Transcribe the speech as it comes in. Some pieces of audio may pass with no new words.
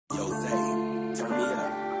Yo, Zay, turn me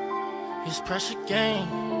up. It's pressure game.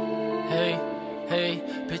 Hey, hey,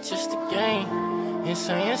 bitch, it's the game.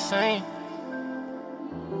 Insane, insane.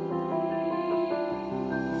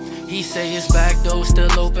 He say his back door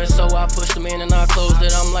still open, so I pushed him in and I closed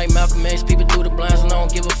it. I'm like Malcolm X, peeping through the blinds, and I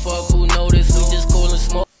don't give a fuck who noticed. We just cool and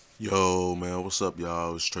smoke. Yo, man, what's up,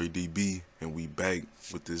 y'all? It's Trey DB, and we back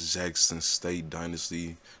with this Jackson State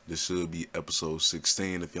Dynasty. This should be episode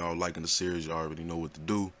 16. If y'all liking the series, y'all already know what to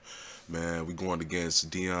do. Man, we going against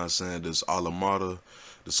Deion Sanders' alma mater,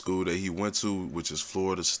 the school that he went to, which is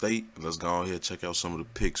Florida State. Let's go on here and check out some of the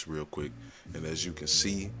picks real quick. And as you can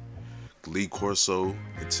see, Lee Corso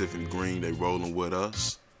and Tiffany Green, they rolling with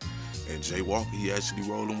us. And Jay Walker, he actually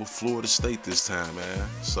rolling with Florida State this time, man.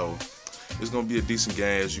 So it's going to be a decent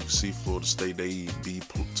game. As you can see, Florida State, they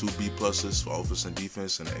two B pluses for offense and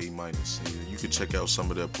defense and an A minus. And you can check out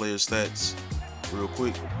some of their player stats real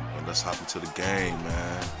quick. And let's hop into the game,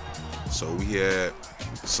 man. So we had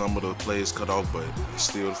some of the plays cut off, but it's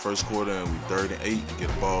still the first quarter, and we 3rd and 8 and get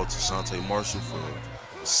a ball to Sante Marshall for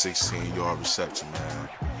a 16-yard reception, man.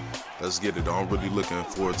 Let's get it. I'm really looking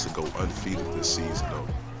forward to go undefeated this season, though.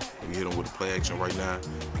 We hit him with a play action right now.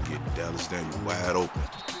 We get Dallas Daniel wide open.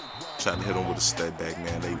 Tried to hit him with a step back,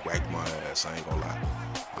 man. They whacked my ass. I ain't gonna lie.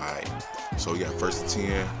 All right. So we got 1st and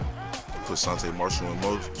 10. Put Sante Marshall in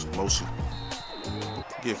motion.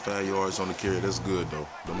 Get 5 yards on the carry. That's good, though.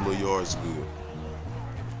 Them little yards good.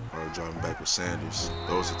 All right, driving back with Sanders.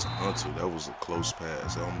 Those it to Hunter. That was a close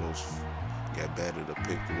pass. I almost got batted or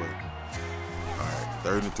picked away. All right,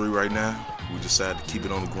 3rd and 3 right now. We decided to keep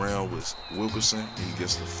it on the ground with Wilkerson. He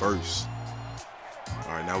gets the first.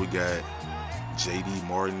 All right, now we got J.D.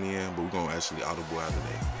 Martin in, but we're going to actually audible out of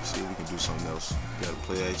that. See if we can do something else. We got a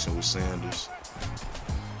play action with Sanders.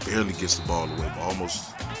 Barely gets the ball away, but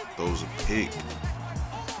almost throws a pick.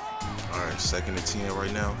 All right, 2nd and 10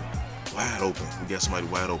 right now. Wide open. We got somebody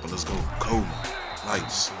wide open. Let's go. Coleman.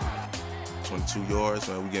 Nice. 22 yards,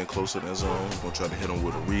 man. We getting closer to the end zone. We're going to try to hit him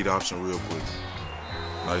with a read option real quick.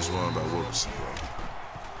 Nice run by Wilkerson, bro.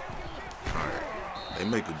 All right. They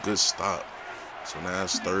make a good stop. So now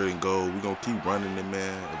it's 3rd and goal. We're going to keep running it,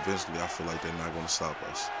 man. Eventually, I feel like they're not going to stop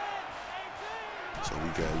us. So we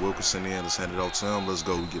got Wilkerson in. Let's hand it off to him. Let's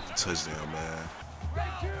go. We get the touchdown, man.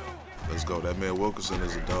 Let's go. That man Wilkerson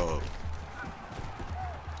is a dog.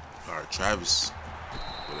 All right, Travis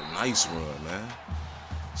with a nice run, man.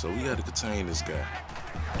 So we got to contain this guy.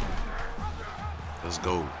 Let's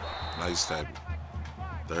go. Nice tackle.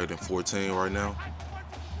 3rd and 14 right now.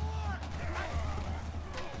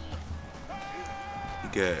 He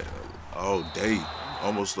got all day.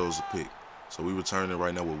 Almost throws a pick. So we returning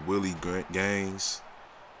right now with Willie Gaines.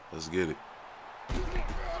 Let's get it.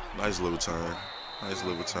 Nice little return. Nice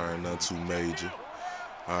little return. Nothing too major.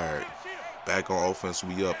 All right. Back on offense.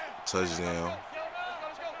 We up. Touchdown.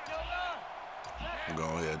 I'm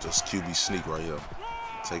going here. Just QB sneak right here.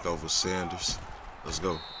 Take over Sanders. Let's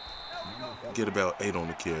go. Get about 8 on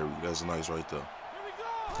the carry. That's nice right there.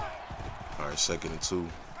 All right, 2nd and 2.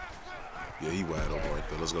 Yeah, he wide open right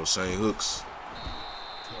there. Let's go. Shane Hooks.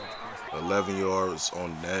 11 yards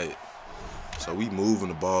on that. So we moving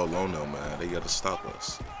the ball on them, man. They got to stop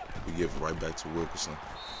us. We give it right back to Wilkerson.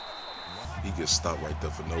 He gets stopped right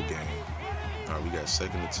there for no gain. All right, we got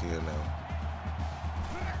 2nd and 10 now.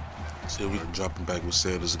 See, we dropping back with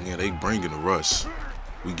Sanders again. They bringing the rush.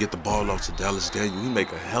 We get the ball off to Dallas Daniel. We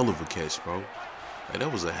make a hell of a catch, bro. Hey, that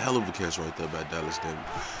was a hell of a catch right there by Dallas Daniel.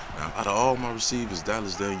 Now, out of all my receivers,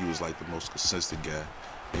 Dallas Daniel is like the most consistent guy.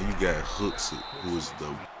 And you got Hooks, who is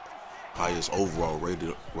the highest overall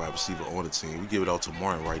rated wide receiver on the team. We give it out to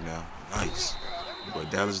Martin right now. Nice.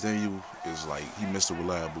 But Dallas Daniel is like, he Mr.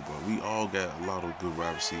 Reliable, but we all got a lot of good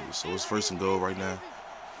wide receivers. So it's 1st and goal right now.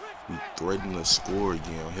 We threaten to score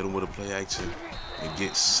again. Hit him with a play action and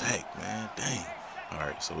get sacked, man. Dang. All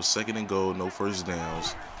right, so it's 2nd and goal, no first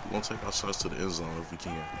downs. We're going to take our shots to the end zone if we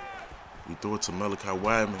can. We throw it to Malachi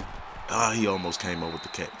Wideman. Ah, he almost came up with the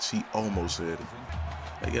catch. He almost had it.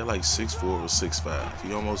 They got like 6'4" or 6'5".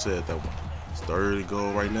 He almost had that one. It's 3rd and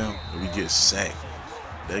goal right now, and we get sacked.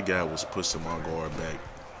 That guy was pushing my guard back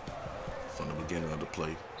from the beginning of the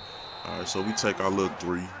play. All right, so we take our little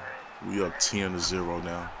 3. We up 10-0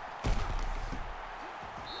 now.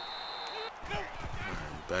 All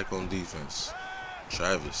right, back on defense.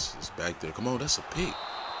 Travis is back there. Come on, that's a pick.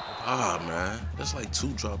 Ah, man. That's like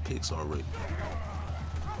 2 drop picks already.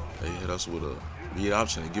 They hit us with a read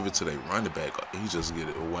option and give it to their running back. He just get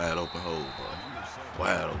it a wide open hole, bro.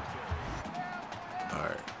 Wide open. All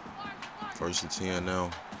right. 1st and 10 now.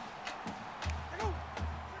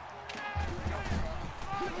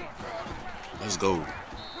 Let's go.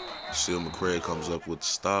 Seal McCray comes up with the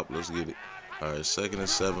stop. Let's get it. All right, 2nd and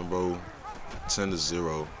 7, bro.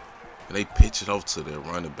 10-0. And they pitch it off to their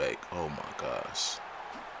running back. Oh, my gosh.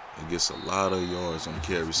 It gets a lot of yards on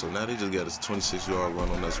carry. So now they just got a 26-yard run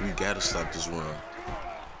on us. We got to stop this run.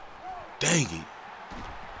 Dang it.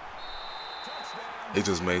 They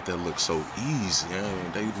just made that look so easy.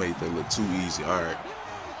 They made that look too easy. All right.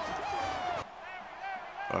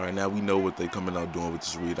 All right, now we know what they coming out doing with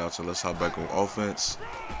this read out. So let's hop back on offense.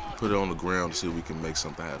 Put it on the ground to see if we can make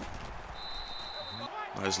something happen.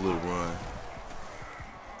 Nice little run.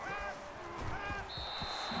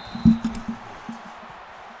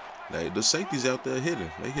 Now, the safeties out there hitting.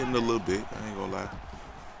 They hitting a little bit. I ain't gonna lie.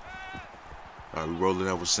 All right, we rolling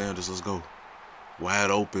out with Sanders. Let's go. Wide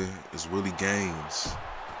open is Willie Gaines.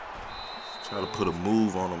 Try to put a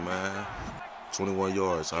move on him, man. 21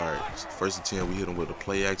 yards. All right, 1st and 10. We hit him with a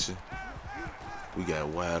play action. We got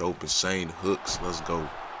wide open Shane Hooks. Let's go.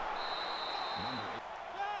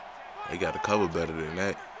 They got to cover better than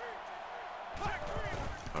that.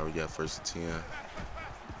 All right, we got 1st and 10.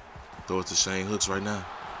 Throw it to Shane Hooks right now.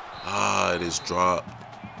 Ah, it is dropped.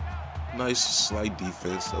 Nice slight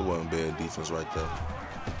defense. That wasn't bad defense right there.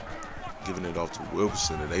 Giving it off to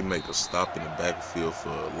Wilkerson, and they make a stop in the backfield for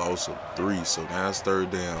a loss of 3. So now it's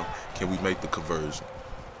 3rd down. Can we make the conversion?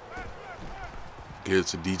 Get it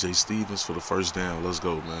to DJ Stevens for the 1st down. Let's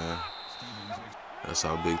go, man. That's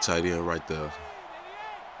our big tight end right there.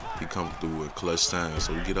 He come through in clutch time.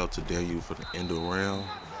 So we get out to Daniel for the end of the round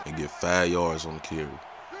and get 5 yards on the carry.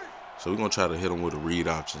 So we're going to try to hit him with a read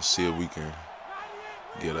option, see if we can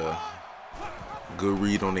get a good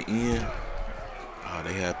read on the end.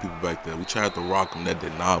 They had people back there. We tried to rock him. That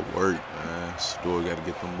did not work, man. Shador got to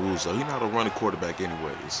get them moves. So he's not a running quarterback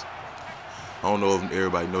anyways. I don't know if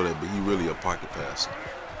everybody know that, but he really a pocket passer.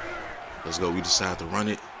 Let's go. We decide to run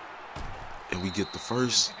it, and we get the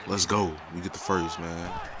 1st. Let's go. We get the 1st,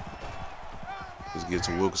 man. Let's get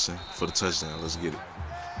to Wilkerson for the touchdown. Let's get it.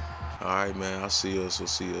 All right, man. I see us.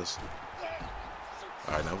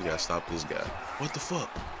 All right, now we got to stop this guy. What the fuck?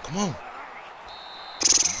 Come on.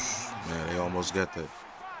 Man, they almost got that.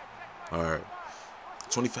 All right.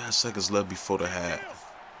 25 seconds left before the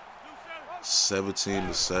half.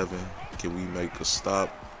 17-7. Can we make a stop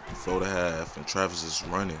before the half? And Travis is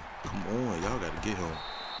running. Come on, y'all got to get him.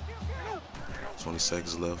 20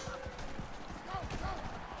 seconds left.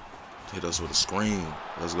 Hit us with a screen.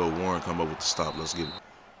 Let's go, Warren. Come up with the stop. Let's get it.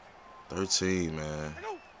 13, man.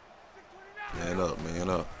 Man up, man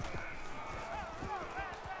up.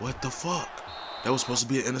 What the fuck? That was supposed to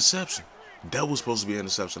be an interception. That was supposed to be an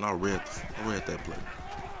interception. I read that play.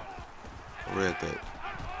 I read that.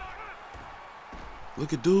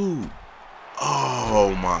 Look at dude.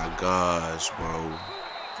 Oh my gosh, bro.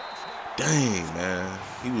 Dang, man.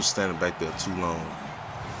 He was standing back there too long.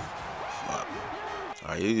 Fuck.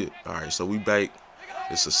 All right, so we back.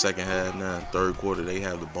 It's the 2nd half now. 3rd quarter, they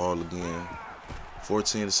have the ball again.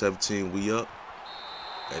 14-17, we up.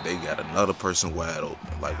 And they got another person wide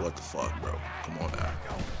open. Like, what the fuck, bro? Come on now.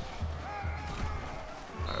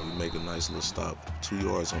 All right, we make a nice little stop. 2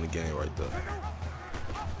 yards on the game right there.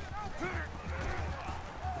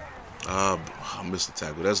 I missed the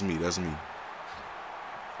tackle. That's me. That's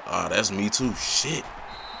me too. Shit.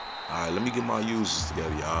 All right, let me get my users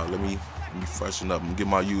together, y'all. Let me freshen up and get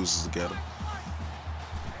my users together.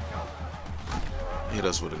 Hit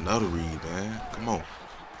us with another read, man. Come on.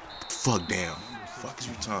 Fuck down. Fuck is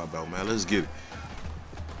you talking about, man? Let's get it.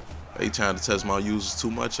 They trying to test my users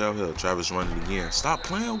too much out here. Travis running again. Stop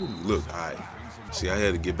playing with me. Look, all right. See, I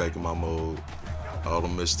had to get back in my mode. All the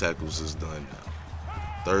missed tackles is done now.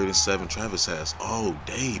 3rd and 7. Travis has all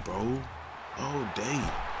day, bro. All day.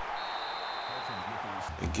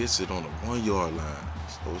 And gets it on the 1-yard line.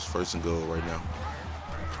 So it's 1st and goal right now.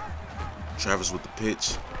 Travis with the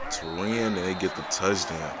pitch. Turin, and they get the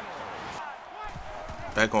touchdown.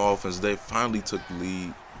 Back on offense, they finally took the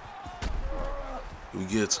lead. We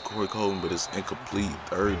get to Corey Colton, but it's incomplete.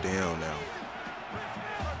 3rd down now.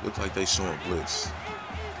 Look like they showing blitz.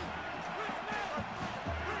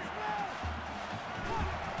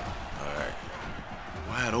 All right.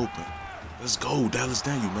 Wide open. Let's go, Dallas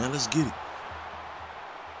Daniel, man. Let's get it.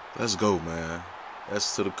 Let's go, man.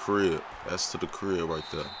 That's to the crib. That's to the crib right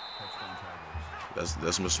there. That's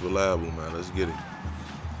Mr. Reliable, man. Let's get it.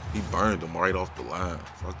 He burned him right off the line.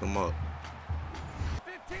 Fucked him up.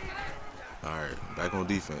 All right, back on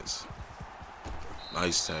defense.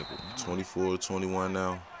 Nice tackle. 24-21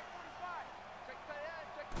 now.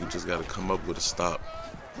 We just got to come up with a stop.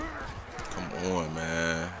 Come on,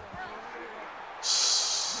 man.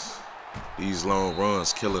 These long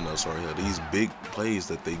runs killing us right here. These big plays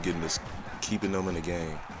that they getting is keeping them in the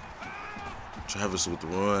game. Travis with the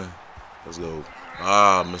run. Let's go.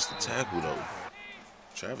 Ah, missed the tackle though.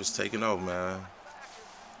 Travis taking off, man.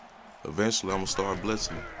 Eventually, I'm gonna start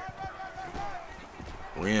blitzing him.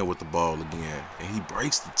 Ran with the ball again, and he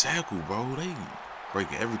breaks the tackle, bro. They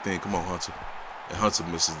breaking everything. Come on, Hunter. And Hunter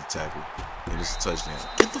misses the tackle, and it's a touchdown.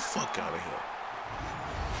 Get the fuck out of here.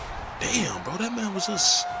 Damn, bro, that man was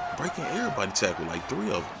just breaking everybody tackle, like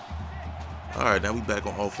 3 of them. All right, now we back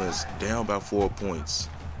on offense, down by 4 points.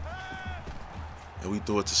 And we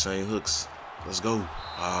throw it to Shane Hooks. Let's go.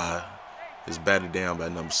 It's batted down by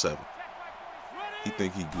number 7. He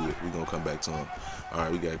think he good. We're going to come back to him. All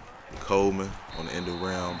right, we got Coleman on the end of the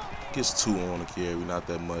round. Gets 2 on the carry, not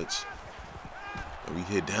that much. And we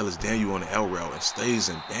hit Dallas Daniel on the out route and stays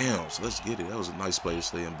in bounds. Let's get it. That was a nice play to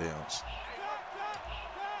stay in bounds.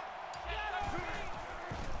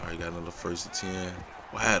 All right, got another 1st and 10.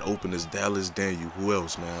 Wide open is Dallas Daniel. Who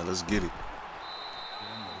else, man? Let's get it.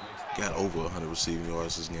 Got over 100 receiving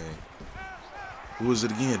yards this game. Who is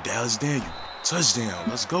it again? Dallas Daniel. Touchdown.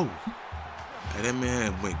 Let's go. Hey, that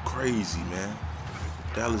man went crazy, man.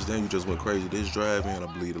 Dallas Daniel just went crazy this drive and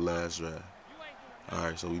I believe the last drive. All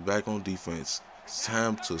right, so we back on defense. It's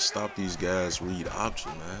time to stop these guys read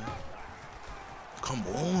option, man. Come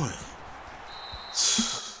on.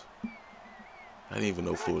 I didn't even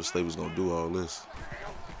know Florida State was going to do all this.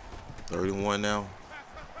 31 now.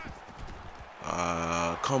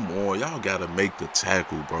 Come on. Y'all got to make the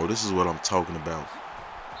tackle, bro. This is what I'm talking about.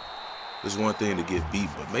 It's one thing to get beat,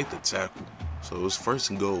 but make the tackle. So it's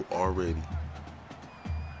 1st and goal already.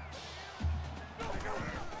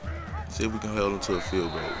 See if we can hold him to a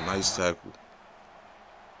field goal. Nice tackle.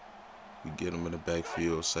 We get him in the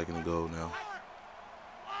backfield. 2nd and goal now.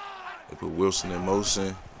 They put Wilson in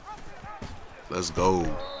motion. Let's go.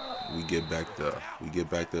 We get back there. We get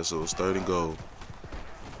back there. So it's 3rd and goal.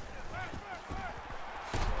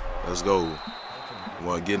 Let's go. We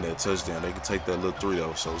want to get in that touchdown. They can take that little 3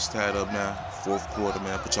 though. So it's tied up now. 4th quarter,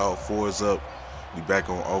 man. Put y'all 4s up. We back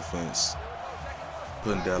on offense.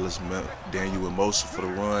 Putting Dallas Daniel in motion for the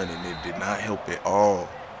run, and it did not help at all.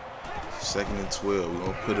 2nd and 12. We're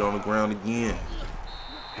going to put it on the ground again.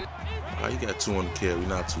 All right, you got 2 on the carry.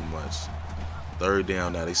 Not too much. 3rd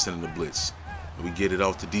down now. They sending the blitz. We get it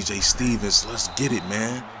off to DJ Stevens. Let's get it,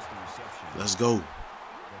 man. Let's go.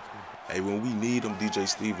 Hey, when we need them, DJ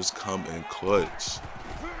Stevens come in clutch.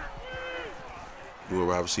 Do a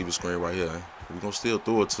wide receiver screen right here. We're going to still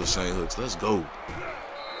throw it to Shane Hooks. Let's go.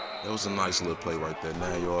 That was a nice little play right there.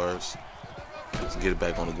 9 yards. Let's get it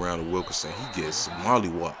back on the ground to Wilkerson. He gets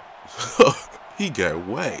mollywop. He got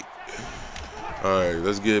whacked. All right,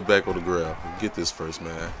 let's get it back on the ground. Get this first,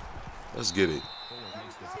 man. Let's get it.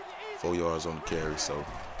 4 yards on the carry, so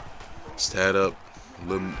it's tied up. A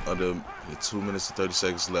little under 2 minutes and 30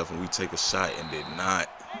 seconds left, and we take a shot and did not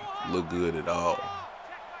look good at all.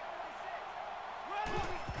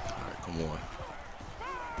 All right, come on.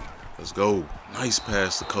 Let's go. Nice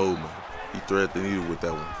pass to Coleman. He threaded the needle with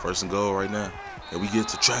that one. 1st and goal right now. And we get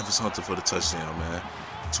to Travis Hunter for the touchdown, man.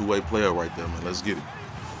 2-way player right there, man. Let's get it.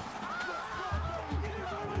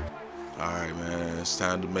 All right, man. It's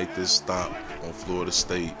time to make this stop on Florida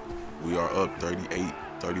State. We are up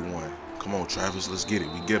 38-31. Come on, Travis. Let's get it.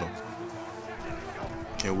 We get him.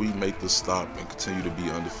 Can we make the stop and continue to be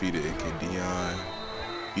undefeated? And can Deion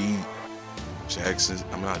beat Jackson?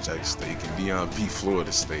 I'm not Jackson State. Can Deion beat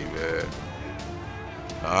Florida State, man?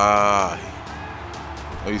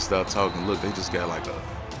 Let me stop talking. Look, they just got like a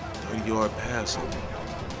 30-yard pass on them.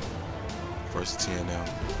 1st and 10 now.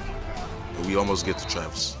 And we almost get to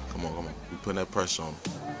Travis. Come on, come on. We putting that pressure on him.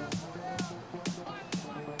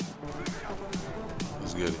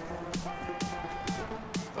 Let's get it.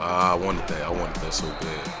 I wanted that. I wanted that so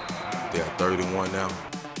bad. They got 31 now.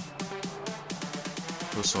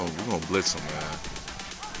 Put some. We're going to blitz them, man.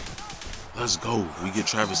 Let's go. We get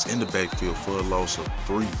Travis in the backfield for a loss of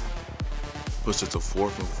 3. Push it to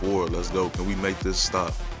 4th and 4. Let's go. Can we make this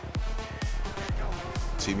stop?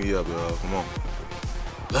 Tee me up, y'all. Come on.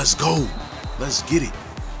 Let's go. Let's get it.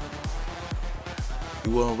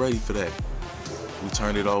 We weren't ready for that. We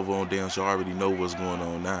turned it over on down, so I already know what's going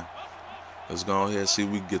on now. Let's go ahead and see if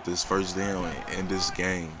we can get this 1st down and end this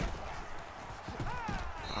game.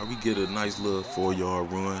 All right, we get a nice little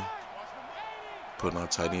 4-yard run. Putting our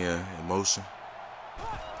tight end in motion.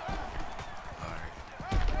 All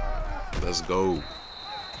right. Let's go.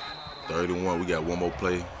 31. We got 1 more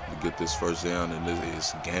play to get this 1st down, and this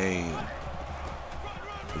is game.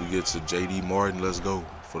 We get to J.D. Martin. Let's go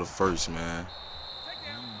for the 1st, man.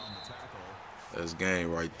 That's game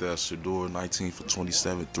right there. Shador, 19 for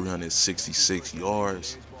 27, 366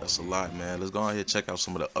 yards. That's a lot, man. Let's go ahead and check out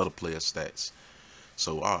some of the other player stats.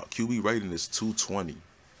 So our QB rating is 220.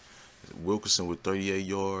 Wilkerson with 38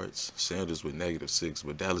 yards, Sanders with -6,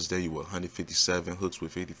 but Dallas Daniel with 157, Hooks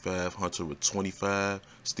with 55, Hunter with 25,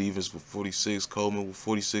 Stevens with 46, Coleman with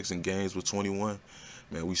 46, and Gaines with 21.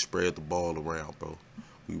 Man, we spread the ball around, bro.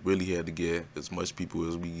 We really had to get as much people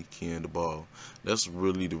as we can the ball. That's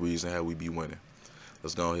really the reason how we be winning.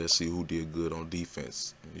 Let's go ahead and see who did good on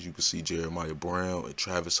defense. As you can see, Jeremiah Brown and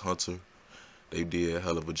Travis Hunter, they did a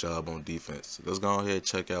hell of a job on defense. Let's go ahead and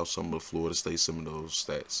check out some of the Florida State Seminoles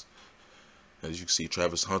stats. As you can see,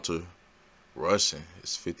 Travis Hunter rushing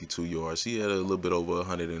is 52 yards. He had a little bit over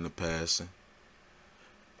 100 in the passing.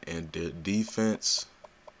 And their defense,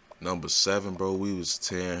 number 7, bro, we was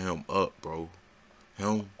tearing him up, bro.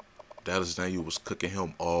 Dallas Daniel was cooking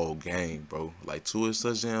him all game, bro. Like 2 of his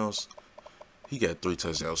touchdowns, he got 3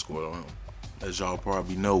 touchdowns scored on him. As y'all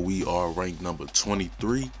probably know, we are ranked number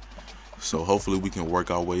 23. So hopefully we can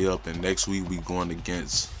work our way up. And next week we going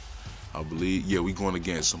against, I believe, yeah, we going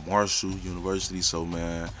against Marshall University. So,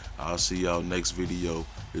 man, I'll see y'all next video.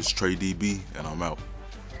 It's Trey DB, and I'm out.